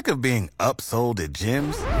of being upsold at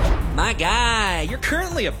gyms? My guy, you're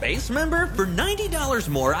currently a base member? For $90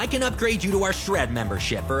 more, I can upgrade you to our Shred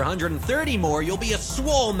membership. For $130 more, you'll be a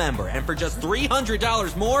Swole member. And for just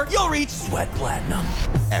 $300 more, you'll reach Sweat Platinum.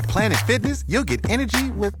 At Planet Fitness, you'll get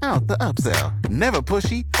energy without the upsell. Never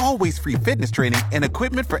pushy, always free fitness training and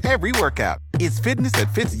equipment for every workout. It's fitness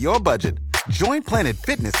that fits your budget. Join Planet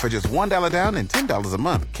Fitness for just $1 down and $10 a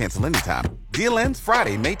month. Cancel anytime. Deal ends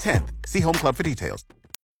Friday, May 10th. See Home Club for details.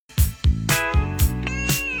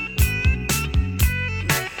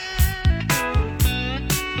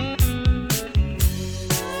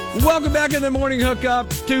 Welcome back in the Morning Hookup.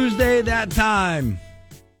 Tuesday, that time.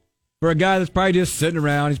 For a guy that's probably just sitting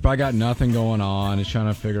around, he's probably got nothing going on. He's trying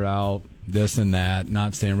to figure out this and that,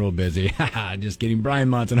 not staying real busy. Just kidding. Brian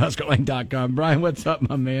Munson, HuskerLane.com. Brian, what's up,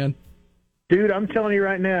 my man? Dude, I'm telling you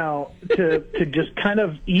right now, to just kind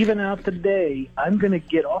of even out the day, I'm going to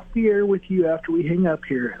get off the air with you after we hang up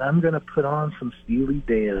here, and I'm going to put on some Steely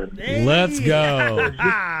Dan. Hey. Let's go.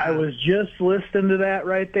 I was just listening to that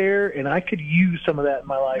right there, and I could use some of that in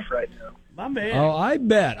my life right now. My man. Oh, I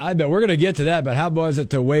bet. We're going to get to that, but how was it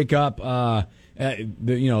to wake up the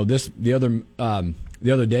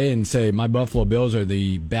other day and say, my Buffalo Bills are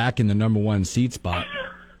back in the number one seed spot?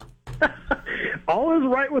 All is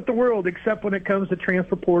right with the world except when it comes to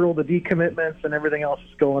transfer portal, the decommitments, and everything else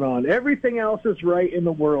that's going on. Everything else is right in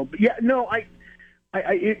the world. But yeah, no,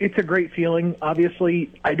 it's a great feeling.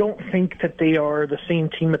 Obviously, I don't think that they are the same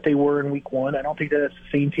team that they were in Week 1. I don't think that it's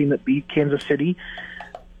the same team that beat Kansas City.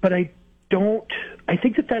 But I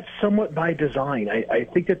think that that's somewhat by design. I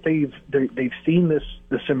think that they've seen this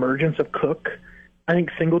emergence of Cook. I think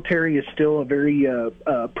Singletary is still a very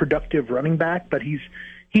productive running back, but he's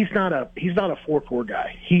not a 4.4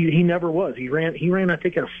 guy. He never was. He ran I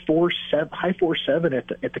think at a 4.7, high 4.7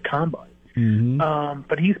 at the combine. Mm-hmm.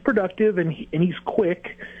 But he's productive and he's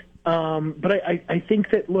quick. But I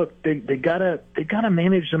think that look, they gotta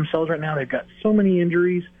manage themselves right now. They've got so many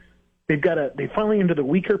injuries. They finally into the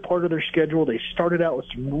weaker part of their schedule. They started out with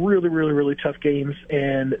some really, really, really tough games,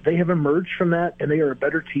 and they have emerged from that, and they are a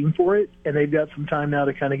better team for it. And they've got some time now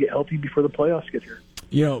to kind of get healthy before the playoffs get here.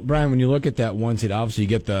 You know, Brian, when you look at that one seed, obviously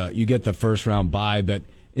you get the first round bye, but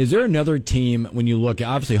is there another team when you look?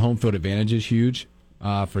 Obviously, home field advantage is huge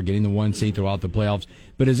for getting the one seed throughout the playoffs.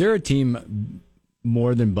 But is there a team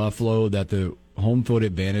more than Buffalo that the home field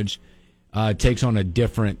advantage takes on a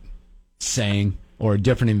different saying or a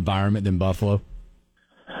different environment than Buffalo?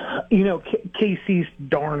 You know, KC's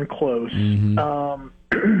darn close. Mm-hmm.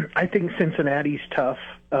 I think Cincinnati's tough.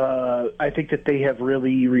 I think that they have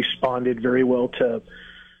really responded very well to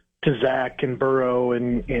Zach and Burrow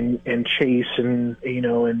and Chase and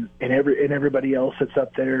everybody else that's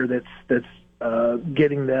up there that's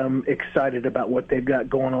getting them excited about what they've got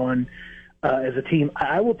going on as a team.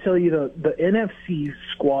 I will tell you the NFC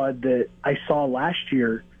squad that I saw last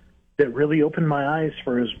year that really opened my eyes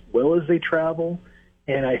for as well as they travel.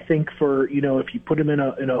 And I think for, if you put them in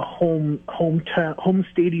a home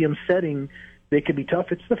stadium setting, they could be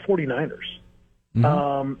tough. It's the 49ers.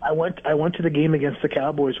 Mm-hmm. I went to the game against the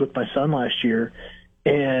Cowboys with my son last year,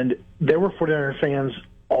 and there were 49er fans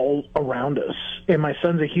all around us. And my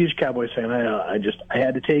son's a huge Cowboys fan. I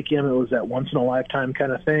had to take him. It was that once in a lifetime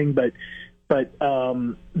kind of thing. But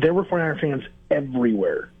there were 49er fans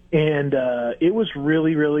everywhere. And it was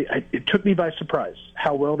really, really, it took me by surprise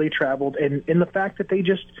how well they traveled. And the fact that they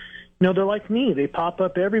just, they're like me. They pop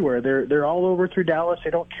up everywhere. They're all over through Dallas. They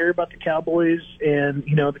don't care about the Cowboys. And,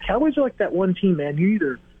 the Cowboys are like that one team, man. You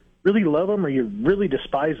either really love them or you really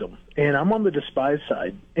despise them. And I'm on the despise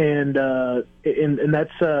side. And that's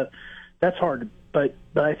hard. But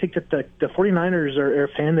I think that the 49ers are a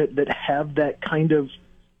fan that have that kind of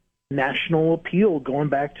national appeal going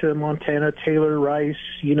back to Montana, Taylor Rice,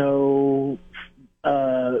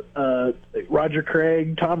 Roger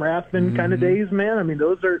Craig, Tom Rathman kind of days, man. I mean,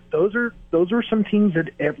 those are some teams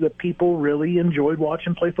that people really enjoyed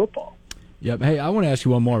watching play football. Yep. Hey, I want to ask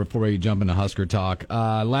you one more before we jump into Husker talk.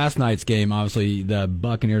 Last night's game, obviously, the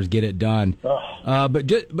Buccaneers get it done.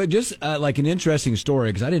 But just like an interesting story,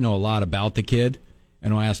 because I didn't know a lot about the kid,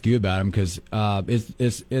 and I'll ask you about him because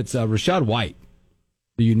it's Rachaad White.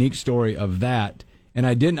 The unique story of that, and I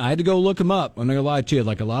had to go look him up. I'm not gonna lie to you,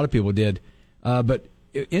 like a lot of people did. But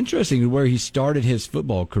interesting where he started his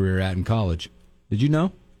football career at in college. Did you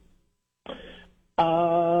know?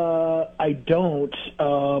 I don't.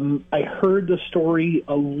 I heard the story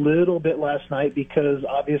a little bit last night because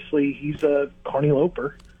obviously he's a Kearney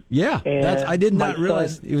Loper. Yeah, I did not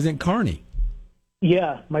realize he was in Kearney.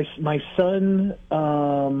 Yeah, my son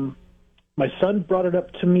my son brought it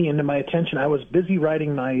up to me and to my attention. I was busy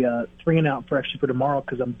writing my 3 and out for tomorrow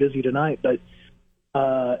because I'm busy tonight. But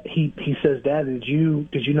he says, Dad, did you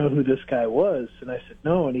know who this guy was? And I said,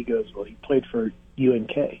 no. And he goes, well, he played for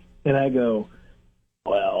UNK. And I go,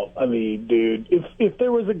 well, I mean, dude, if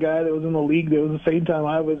there was a guy that was in the league that was the same time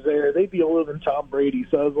I was there, they'd be older than Tom Brady.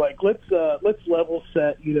 So I was like, let's level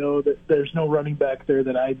set, that there's no running back there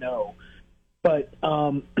that I know. But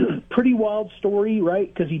pretty wild story,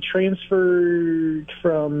 right? Because he transferred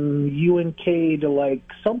from UNK to like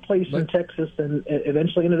someplace in Texas and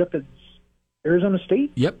eventually ended up at Arizona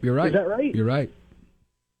State. Yep, you're right. Is that right? You're right.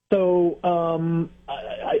 So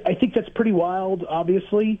I think that's pretty wild.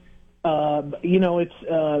 Obviously, it's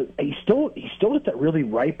he's still at that really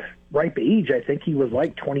ripe age. I think he was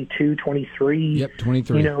like 22, 23. Yep,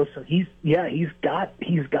 23. So he's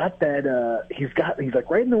like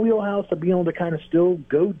right in the wheelhouse of being able to kind of still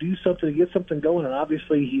go do something to get something going. And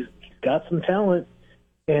obviously he's got some talent,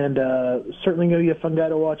 and certainly going to be a fun guy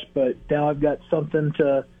to watch. But now I've got something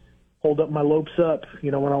to hold up my lopes up,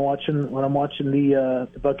 when I'm watching the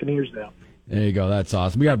Buccaneers now. There you go. That's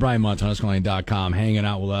awesome. We got Brian Muntz on HuskerLane.com hanging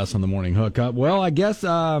out with us on the Morning Hookup. Well, I guess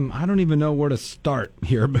I don't even know where to start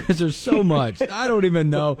here because there's so much. I don't even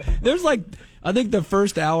know. There's I think the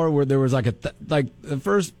first hour where there was the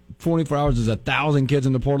first 24 hours is 1,000 kids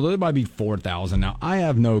in the portal. There might be 4,000 now. I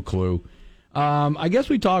have no clue. I guess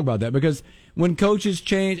we talk about that because when coaches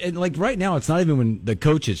change, and right now it's not even when the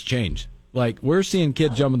coaches change. We're seeing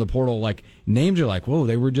kids jump in the portal, names are whoa,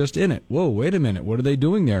 they were just in it. Whoa, wait a minute, what are they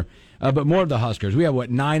doing there? But more of the Huskers. We have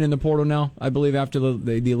 9 in the portal now, I believe, after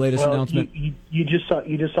the latest announcement. You just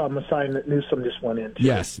saw Masai Newsome just went in. Too.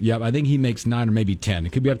 Yes, yep. I think he makes 9 or maybe 10.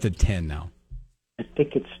 It could be up to 10 now. I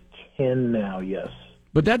think it's 10 now. Yes.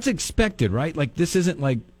 But that's expected, right? This isn't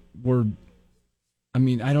we're. I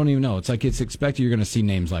mean, I don't even know. It's it's expected. You're going to see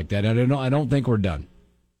names like that. I don't think we're done.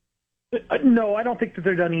 No, I don't think that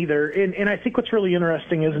they're done either. And I think what's really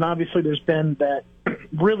interesting is, and obviously there's been that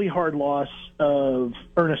really hard loss of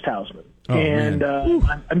Ernest Hausman. Oh, and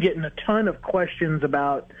I'm getting a ton of questions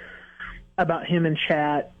about him in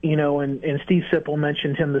chat, and Steve Sipple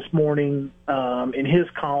mentioned him this morning in his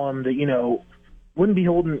column that,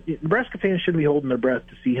 Nebraska fans shouldn't be holding their breath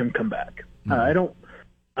to see him come back. Mm-hmm.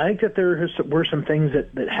 I think that there were some things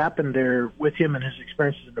that happened there with him and his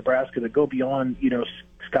experiences in Nebraska that go beyond,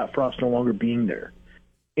 Scott Frost no longer being there.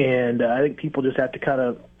 And I think people just have to kind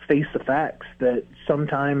of face the facts that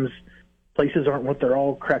sometimes places aren't what they're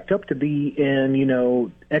all cracked up to be,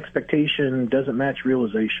 and, expectation doesn't match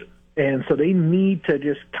realization. And so they need to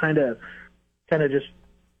just kind of just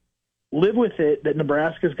live with it that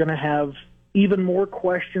Nebraska is going to have even more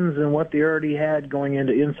questions than what they already had going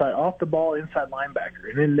into off the ball inside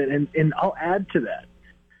linebacker. And I'll add to that.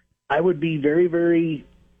 I would be very, very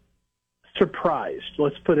surprised,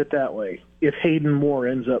 let's put it that way, if Hayden Moore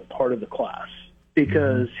ends up part of the class,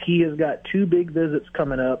 because he has got 2 big visits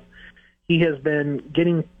coming up. He has been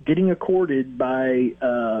getting accorded by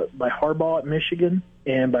Harbaugh at Michigan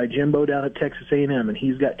and by Jimbo down at Texas A&M, and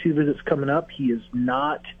he's got 2 visits coming up. He is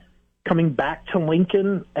not coming back to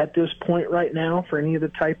Lincoln at this point right now for any of the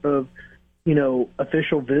type of,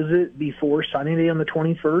 official visit before signing day on the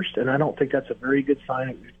 21st, and I don't think that's a very good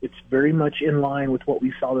sign. It's very much in line with what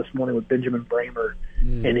we saw this morning with Benjamin Bramer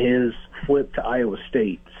and his flip to Iowa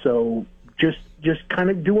State. So just kind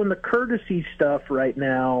of doing the courtesy stuff right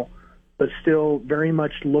now, but still very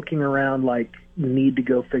much looking around like need to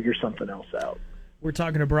go figure something else out. We're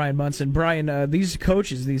talking to Brian Munson. Brian, these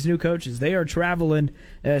new coaches, they are traveling,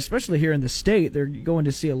 especially here in the state. They're going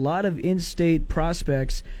to see a lot of in-state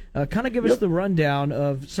prospects. Kind of give us the rundown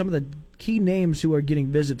of some of the key names who are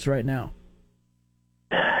getting visits right now.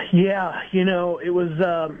 Yeah, it was.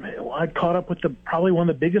 I caught up with probably one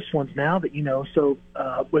of the biggest ones now that So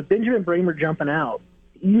with Benjamin Bramer jumping out,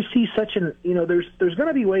 you see such an. There's going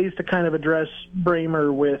to be ways to kind of address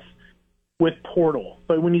Bramer with portal.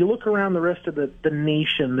 But when you look around the rest of the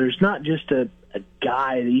nation, there's not just a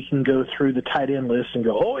guy that you can go through the tight end list and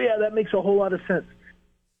go, oh, yeah, that makes a whole lot of sense.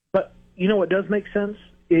 But what does make sense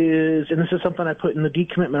is, and this is something I put in the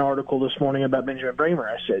decommitment article this morning about Benjamin Bramer,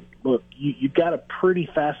 I said, look, you've got a pretty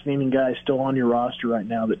fascinating guy still on your roster right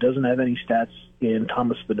now that doesn't have any stats in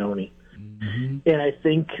Thomas Fidone. Mm-hmm. And I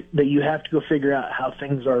think that you have to go figure out how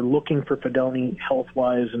things are looking for Fidone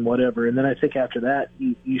health-wise and whatever. And then I think after that,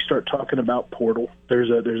 you start talking about portal. There's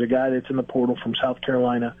a guy that's in the portal from South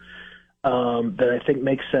Carolina that I think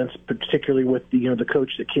makes sense, particularly with the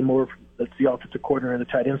coach that came over. That's the offensive coordinator and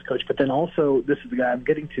the tight ends coach. But then also, this is the guy I'm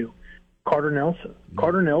getting to, Carter Nelson.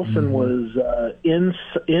 Carter Nelson was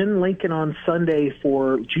in Lincoln on Sunday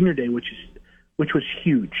for Junior Day, which which was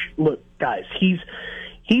huge. Look, guys, he's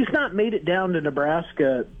not made it down to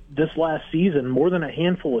Nebraska this last season more than a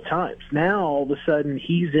handful of times. Now, all of a sudden,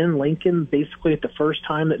 he's in Lincoln basically at the first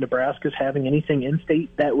time that Nebraska's having anything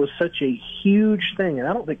in-state. That was such a huge thing, and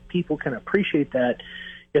I don't think people can appreciate that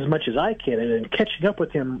as much as I can. And catching up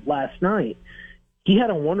with him last night, he had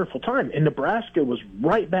a wonderful time, and Nebraska was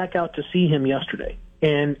right back out to see him yesterday.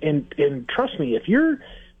 And trust me, if you're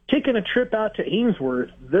taking a trip out to Ainsworth,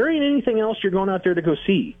 there ain't anything else you're going out there to go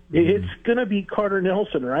see. It's going to be Carter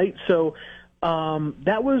Nelson, right? So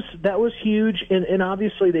that was huge, and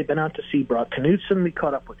obviously they've been out to see Brock Knutson. We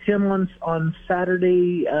caught up with him on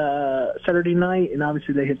Saturday night, and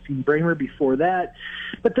obviously they had seen Bramer before that.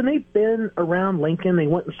 But then they've been around Lincoln. They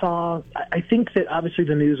went and saw, I think that obviously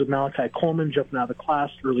the news of Malachi Coleman jumping out of the class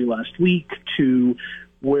early last week to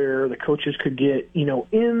where the coaches could get,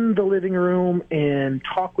 in the living room and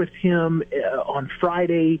talk with him on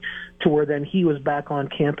Friday to where then he was back on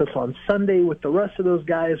campus on Sunday with the rest of those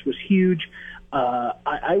guys was huge.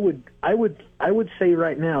 I would say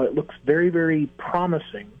right now it looks very, very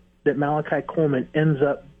promising that Malachi Coleman ends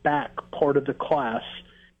up back part of the class.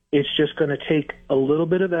 It's just going to take a little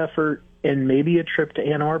bit of effort and maybe a trip to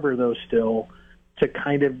Ann Arbor, though, still to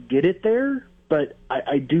kind of get it there. But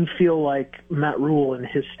I do feel like Matt Rule and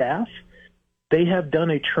his staff, they have done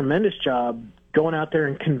a tremendous job going out there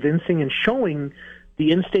and convincing and showing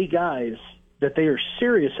the in-state guys that they are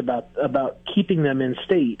serious about keeping them in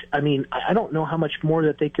state. I mean, I don't know how much more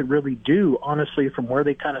that they could really do, honestly, from where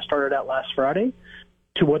they kind of started out last Friday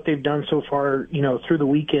to what they've done so far, through the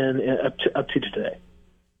weekend up to today.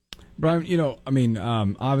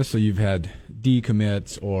 Brian, obviously you've had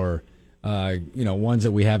decommits or ones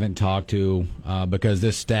that we haven't talked to because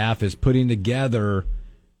this staff is putting together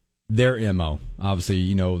their MO.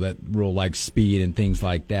 Obviously, that Rule likes speed and things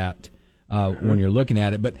like that when you're looking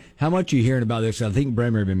at it. But how much are you hearing about this? I think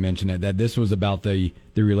Bramer even mentioned it, that this was about the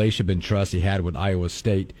relationship and trust he had with Iowa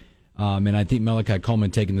State. And I think Malachi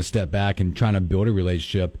Coleman taking the step back and trying to build a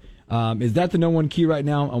relationship. Is that the number one key right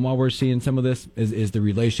now on why we're seeing some of this is the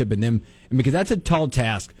relationship and them? And because that's a tall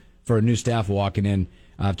task for a new staff walking in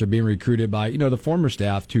after being recruited by, the former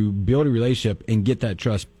staff to build a relationship and get that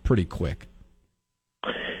trust pretty quick.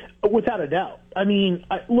 Without a doubt. I mean,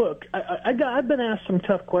 I've been asked some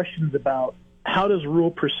tough questions about how does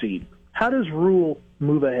Rule proceed? How does Rule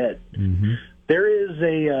move ahead? Mm-hmm.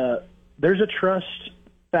 There's a trust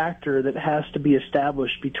factor that has to be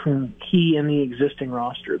established between he and the existing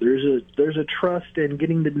roster. There's a trust and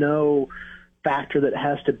getting to know factor that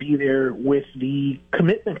has to be there with the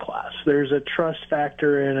commitment class. There's a trust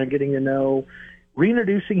factor and a getting to know,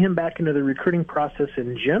 reintroducing him back into the recruiting process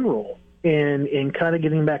in general and kind of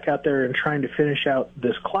getting back out there and trying to finish out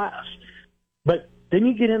this class. But then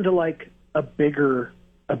you get into like a bigger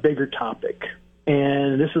topic.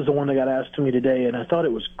 And this is the one that got asked to me today, and I thought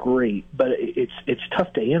it was great, but it's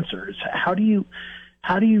tough to answer. It's how do you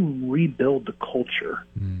rebuild the culture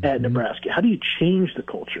at Nebraska? How do you change the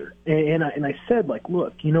culture? And I said, like,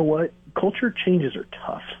 look, you know what? Culture changes are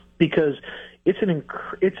tough because it's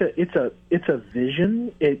a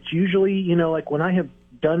vision. It's usually, like when I have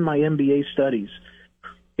done my MBA studies,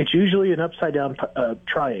 it's usually an upside down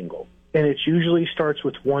triangle, and it usually starts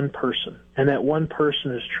with one person, and that one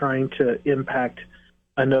person is trying to impact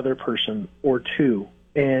another person or two.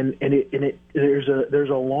 And there's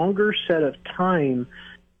a longer set of time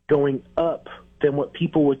going up than what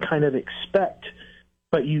people would kind of expect.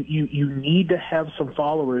 But you need to have some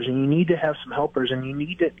followers, and you need to have some helpers, and you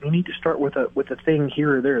need to start with a thing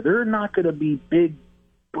here or there. There are not going to be big,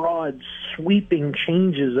 broad, sweeping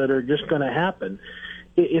changes that are just going to happen.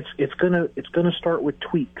 It's going to start with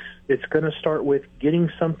tweaks. It's going to start with getting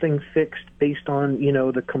something fixed based on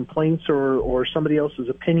the complaints or somebody else's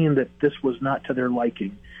opinion that this was not to their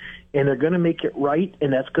liking, and they're going to make it right,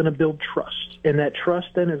 and that's going to build trust, and that trust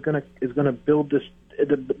then is going to build this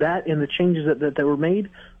that and the changes that were made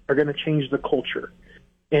are going to change the culture,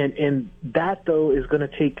 and that though is going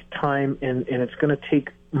to take time and it's going to take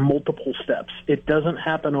multiple steps. It doesn't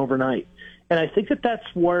happen overnight. And I think that's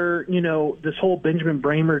where, this whole Benjamin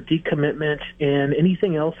Bramer decommitment and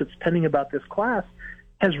anything else that's pending about this class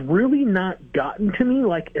has really not gotten to me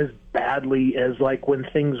like as badly as like when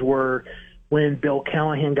things were when Bill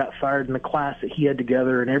Callahan got fired in the class that he had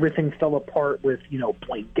together and everything fell apart with,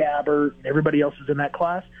 Blaine Gabbert and everybody else is in that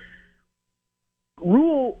class.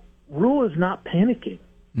 Rule is not panicking.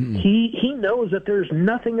 Mm-hmm. He knows that there's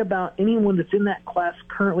nothing about anyone that's in that class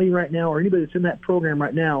currently right now or anybody that's in that program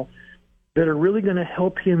right now that are really going to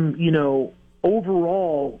help him,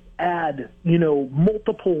 overall add,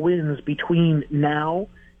 multiple wins between now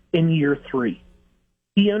and year 3.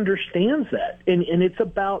 He understands that, and it's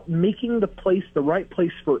about making the place the right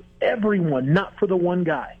place for everyone, not for the one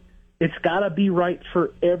guy. It's got to be right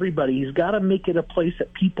for everybody. He's got to make it a place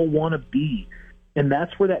that people want to be, and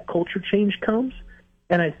that's where that culture change comes.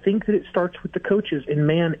 And I think that it starts with the coaches. And,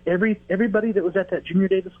 man, everybody that was at that junior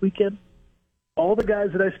day this weekend, all the guys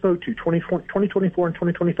that I spoke to, 2024 and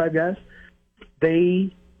 2025 guys,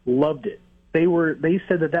 they loved it. They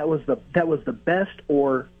said that was the best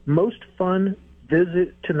or most fun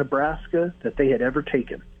visit to Nebraska that they had ever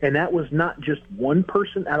taken. And that was not just one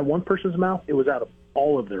person, out of one person's mouth, it was out of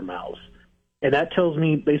all of their mouths. And that tells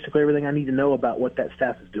me basically everything I need to know about what that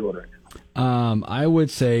staff is doing right now. I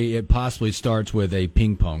would say it possibly starts with a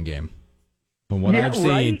ping pong game. From what I've seen,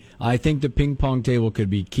 right? I think the ping pong table could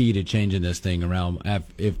be key to changing this thing around.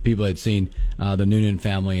 If people had seen the Noonan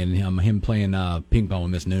family and him playing ping pong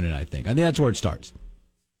with Miss Noonan, I think that's where it starts.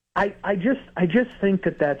 I just think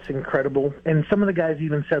that that's incredible. And some of the guys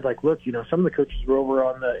even said, like, look, some of the coaches were over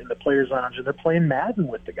in the players' lounge and they're playing Madden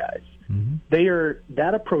with the guys. Mm-hmm. They are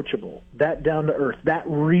that approachable, that down to earth, that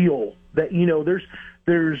real. That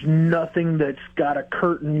there's nothing that's got a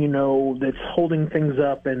curtain, that's holding things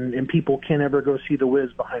up and people can't ever go see the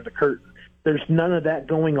whiz behind the curtain. There's none of that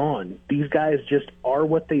going on. These guys just are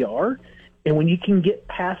what they are. And when you can get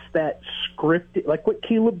past that scripted, like what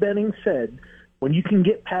Caleb Benning said, when you can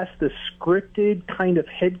get past the scripted kind of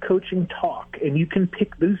head coaching talk and you can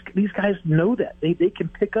pick these guys know that. They can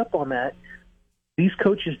pick up on that. These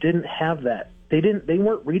coaches didn't have that. They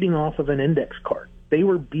weren't reading off of an index card. They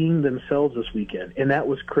were being themselves this weekend, and that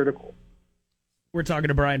was critical. We're talking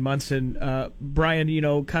to Brian Munson.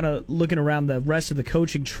 Brian, kind of looking around the rest of the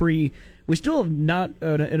coaching tree, we still have not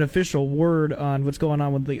an official word on what's going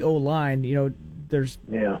on with the O-line. There's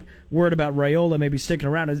word about Raiola maybe sticking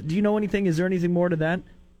around. Do you know anything? Is there anything more to that?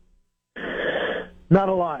 Not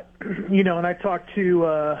a lot. And I talked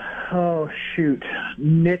to,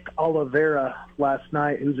 Nick Oliveira last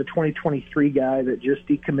night, who's a 2023 guy that just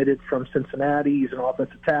decommitted from Cincinnati. He's an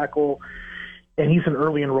offensive tackle, and he's an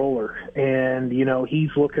early enroller. And,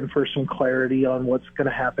 he's looking for some clarity on what's going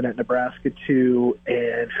to happen at Nebraska, too,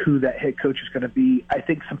 and who that head coach is going to be. I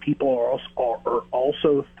think some people are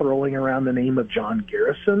also throwing around the name of John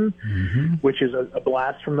Garrison, mm-hmm. which is a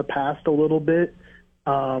blast from the past a little bit.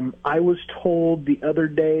 I was told the other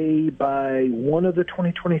day by one of the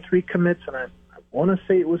 2023 commits, and I want to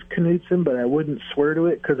say it was Knutson, but I wouldn't swear to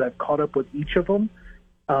it because I've caught up with each of them,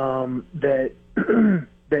 that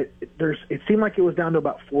it seemed like it was down to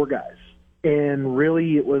about 4 guys. And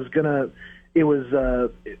really those were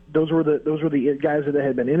the guys that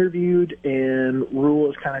had been interviewed, and Rhule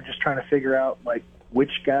is kind of just trying to figure out like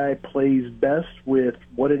which guy plays best with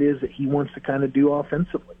what it is that he wants to kind of do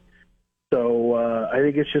offensively. So I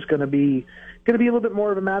think it's just going to be a little bit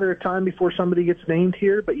more of a matter of time before somebody gets named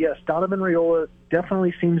here. But yes, Donovan Raiola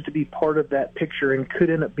definitely seems to be part of that picture and could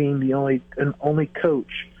end up being the only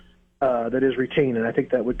coach that is retained. And I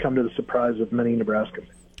think that would come to the surprise of many Nebraskans.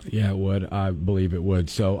 Yeah, it would. I believe it would.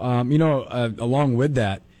 So, along with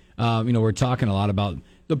that, we're talking a lot about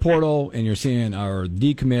the portal, and you're seeing our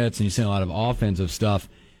decommits, and you're seeing a lot of offensive stuff.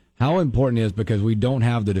 How important it is, because we don't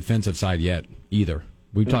have the defensive side yet either.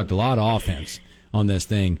 We've talked a lot of offense on this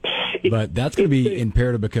thing, but that's going to be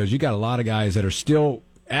imperative because you got a lot of guys that are still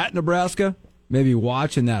at Nebraska, maybe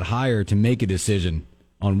watching that hire to make a decision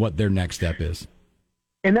on what their next step is.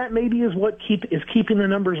 And that maybe is what is keeping the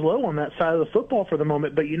numbers low on that side of the football for the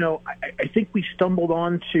moment. But, I think we stumbled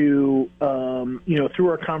on to, through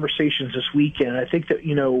our conversations this weekend, I think that,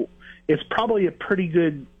 it's probably a pretty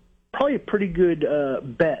good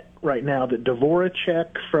bet right now that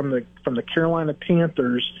Dvoracek from the Carolina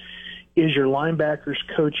Panthers is your linebackers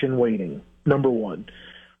coach in waiting, number one.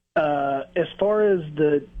 As far as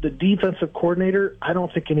the defensive coordinator, I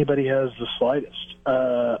don't think anybody has the slightest.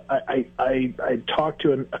 I talked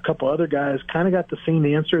to a couple other guys, kind of got the same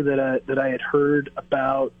answer that I had heard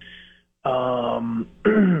about the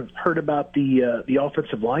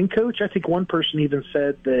offensive line coach. I think one person even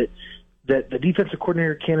said that the defensive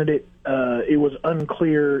coordinator candidate, it was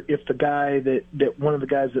unclear if the guy that one of the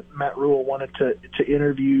guys that Matt Rhule wanted to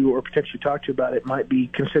interview or potentially talk to about it might be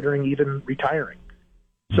considering even retiring.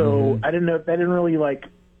 So I didn't know. I didn't really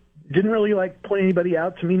point anybody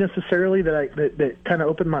out to me necessarily that kind of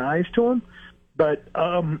opened my eyes to him. But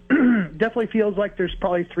definitely feels like there's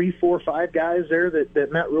probably 3, 4, 5 guys there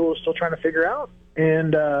that Matt Rhule is still trying to figure out,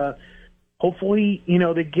 and hopefully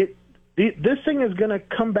they get. This thing is going to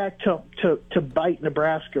come back to bite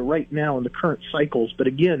Nebraska right now in the current cycles. But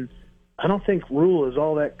again, I don't think Rhule is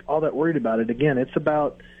all that worried about it. Again, it's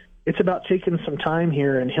about it's about taking some time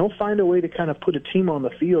here, and he'll find a way to kind of put a team on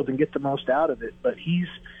the field and get the most out of it. But he's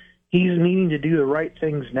needing to do the right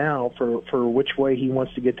things now for which way he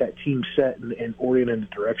wants to get that team set and oriented in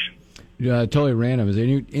the direction. Totally random. Is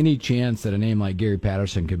there any chance that a name like Gary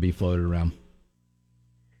Patterson could be floated around?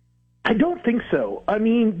 I don't think so. I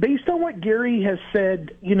mean, based on what Gary has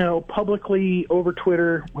said, publicly over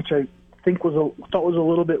Twitter, which I think thought was a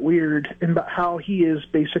little bit weird, and about how he is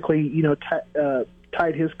basically,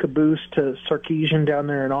 tied his caboose to Sarkisian down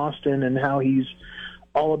there in Austin, and how he's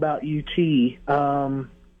all about UT.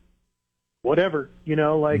 Whatever,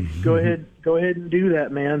 go ahead and do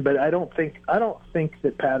that, man. But I don't think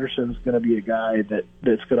that Patterson's going to be a guy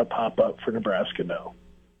that's going to pop up for Nebraska. No.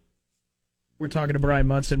 We're talking to Brian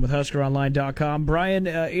Munson with HuskerOnline.com. Brian,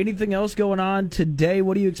 anything else going on today?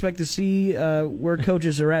 What do you expect to see where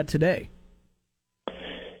coaches are at today?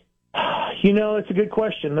 It's a good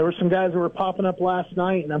question. There were some guys that were popping up last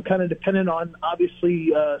night, and I'm kind of dependent on,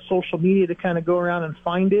 obviously, social media to kind of go around and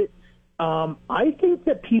find it. I think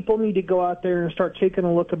that people need to go out there and start taking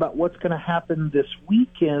a look about what's going to happen this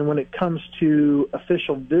weekend when it comes to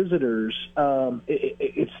official visitors.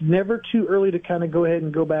 It's never too early to kind of go ahead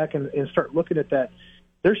and go back and start looking at that.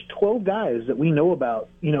 There's 12 guys that we know about,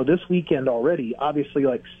 this weekend already. Obviously,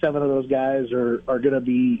 like 7 of those guys are going to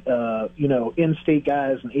be, in-state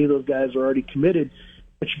guys, and 8 of those guys are already committed.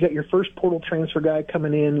 But you got your first portal transfer guy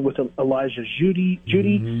coming in with Elijah Judy.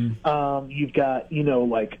 Mm-hmm. You've got,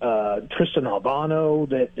 Tristan Albano.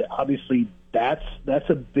 That obviously that's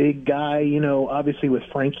a big guy. Obviously with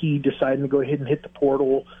Frankie deciding to go ahead and hit the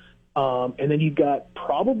portal, and then you've got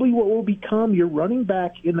probably what will become your running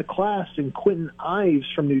back in the class in Quentin Ives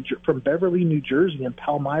from Beverly, New Jersey, and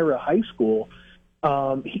Palmyra High School.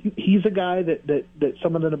 He's a guy that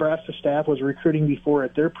some of the Nebraska staff was recruiting before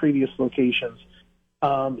at their previous locations.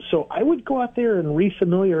 So I would go out there and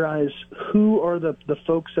refamiliarize who are the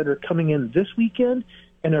folks that are coming in this weekend.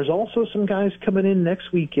 And there's also some guys coming in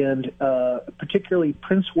next weekend, particularly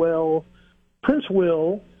Prince Will,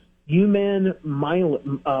 Uman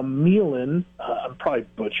Milan. I'm probably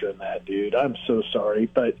butchering that, dude. I'm so sorry.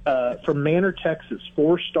 But from Manor, Texas,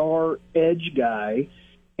 4-star edge guy.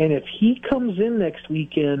 And if he comes in next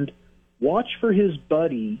weekend, watch for his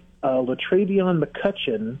buddy, Latravion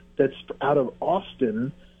McCutcheon, that's out of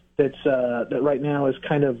Austin, that right now is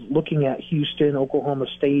kind of looking at Houston, Oklahoma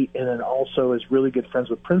State, and then also is really good friends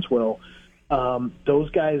with Princewell.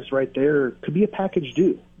 Those guys right there could be a package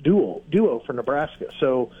duo for Nebraska.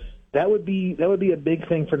 So that would be a big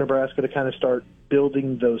thing for Nebraska to kind of start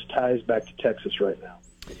building those ties back to Texas right now.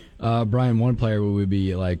 Brian, one player would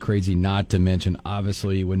be like crazy not to mention,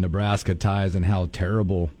 obviously, when Nebraska ties and how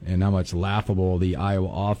terrible and how much laughable the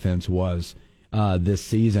Iowa offense was this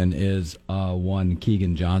season is one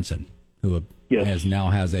Keegan Johnson, who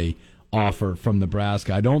has a offer from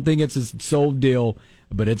Nebraska. I don't think it's a sold deal,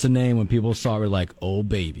 but it's a name when people saw it, were like, oh,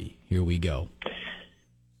 baby, here we go.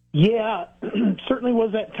 Yeah, certainly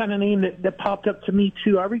was that kind of name that popped up to me,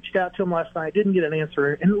 too. I reached out to him last night. I didn't get an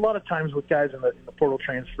answer. And a lot of times with guys in the portal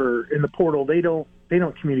transfer, in the portal, they don't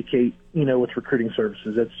communicate, with recruiting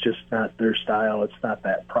services. It's just not their style. It's not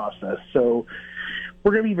that process. So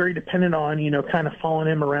we're going to be very dependent on, kind of following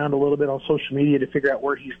him around a little bit on social media to figure out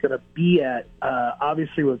where he's going to be at.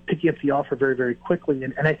 Obviously, with picking up the offer very, very quickly.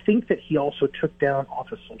 And I think that he also took down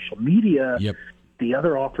off of social media the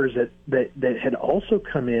other offers that had also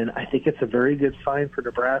come in. I think it's a very good sign for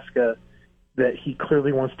Nebraska that he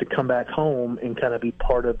clearly wants to come back home and kind of be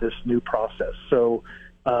part of this new process. So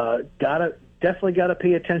definitely got to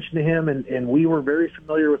pay attention to him. And we were very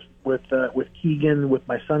familiar with Keegan, with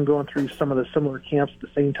my son going through some of the similar camps at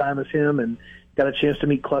the same time as him, and got a chance to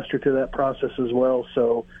meet Cluster through that process as well.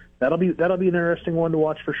 So that'll be an interesting one to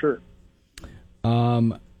watch for sure.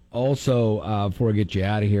 Also, before I get you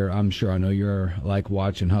out of here, I know you're like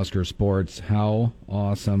watching Husker sports. How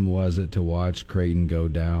awesome was it to watch Creighton go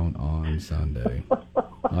down on Sunday?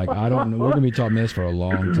 Like, I don't know. We're going to be talking this for a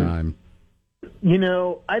long time.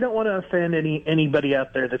 I don't want to offend anybody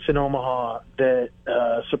out there that's in Omaha that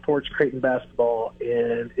supports Creighton basketball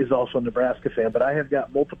and is also a Nebraska fan, but I have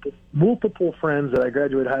got multiple friends that I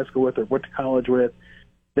graduated high school with or went to college with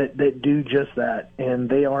that do just that, and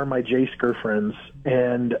they are my J-Sker friends.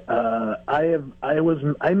 And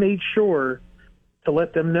I made sure to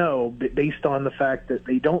let them know, based on the fact that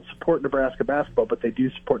they don't support Nebraska basketball, but they do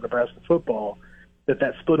support Nebraska football,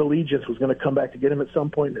 that split allegiance was going to come back to get them at some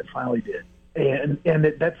point, and it finally did. And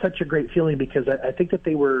that's such a great feeling, because I think that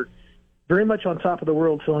they were very much on top of the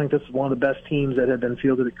world, feeling this is one of the best teams that had been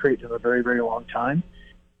fielded at Creighton in a very, very long time.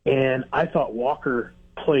 And I thought Walker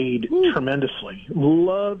played tremendously.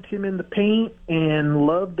 Loved him in the paint and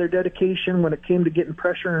loved their dedication when it came to getting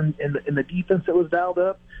pressure in the defense that was dialed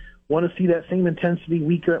up. Want to see that same intensity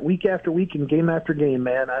week after week and game after game,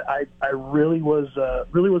 man. I really was a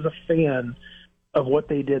fan of what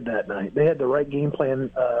they did that night. They had the right game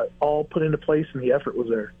plan all put into place, and the effort was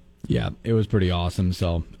there. Yeah, it was pretty awesome.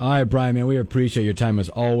 So, all right, Brian, man, we appreciate your time as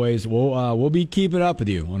always. We'll be keeping up with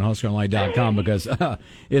you on HuskerOnline.com because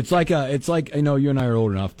it's like you know, you and I are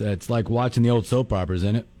old enough. It's like watching the old soap operas,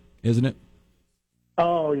 isn't it?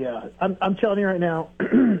 Oh yeah, I'm telling you right now,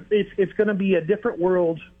 it's going to be a different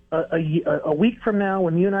world a week from now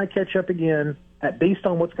when you and I catch up again. Based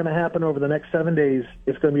on what's going to happen over the next 7 days,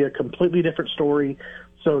 it's going to be a completely different story.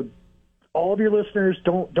 So all of your listeners,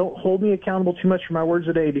 don't hold me accountable too much for my words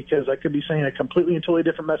today because I could be saying a completely and totally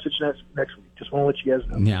different message next week. Just want to let you guys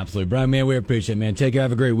know. Yeah, absolutely. Brian, man, we appreciate it, man. Take care.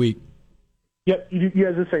 Have a great week. Yep, you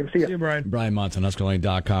guys the same. See ya. See you, Brian. Brian Monson,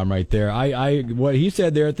 HuskerOnline.com right there. What he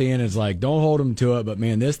said there at the end is like, don't hold him to it, but,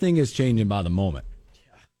 man, this thing is changing by the moment.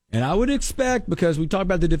 And I would expect, because we talked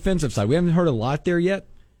about the defensive side, we haven't heard a lot there yet.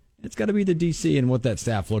 It's got to be the DC and what that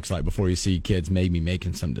staff looks like before you see kids maybe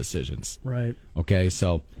making some decisions. Right. Okay,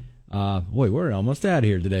 so, boy, we're almost out of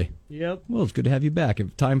here today. Yep. Well, it's good to have you back.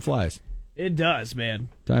 Time flies. It does, man.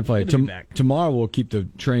 Time flies. Good to be back. Tomorrow we'll keep the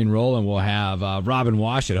train rolling. We'll have Robin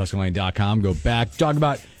Wash at HuskerOnline.com go back, talk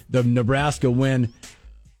about the Nebraska win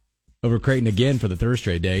over Creighton again for the third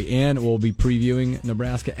straight day, and we'll be previewing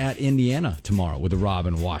Nebraska at Indiana tomorrow with the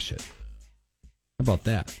Robin Washit. How about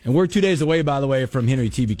that? And we're 2 days away, by the way, from Henry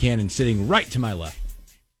T. Buchanan sitting right to my left.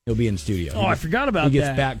 He'll be in the studio. Oh, I forgot about that. He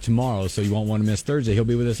gets back tomorrow, so you won't want to miss Thursday. He'll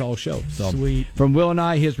be with us all show. So, sweet. From Will and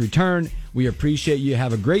I, his return, we appreciate you.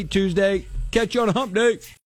 Have a great Tuesday. Catch you on a hump day.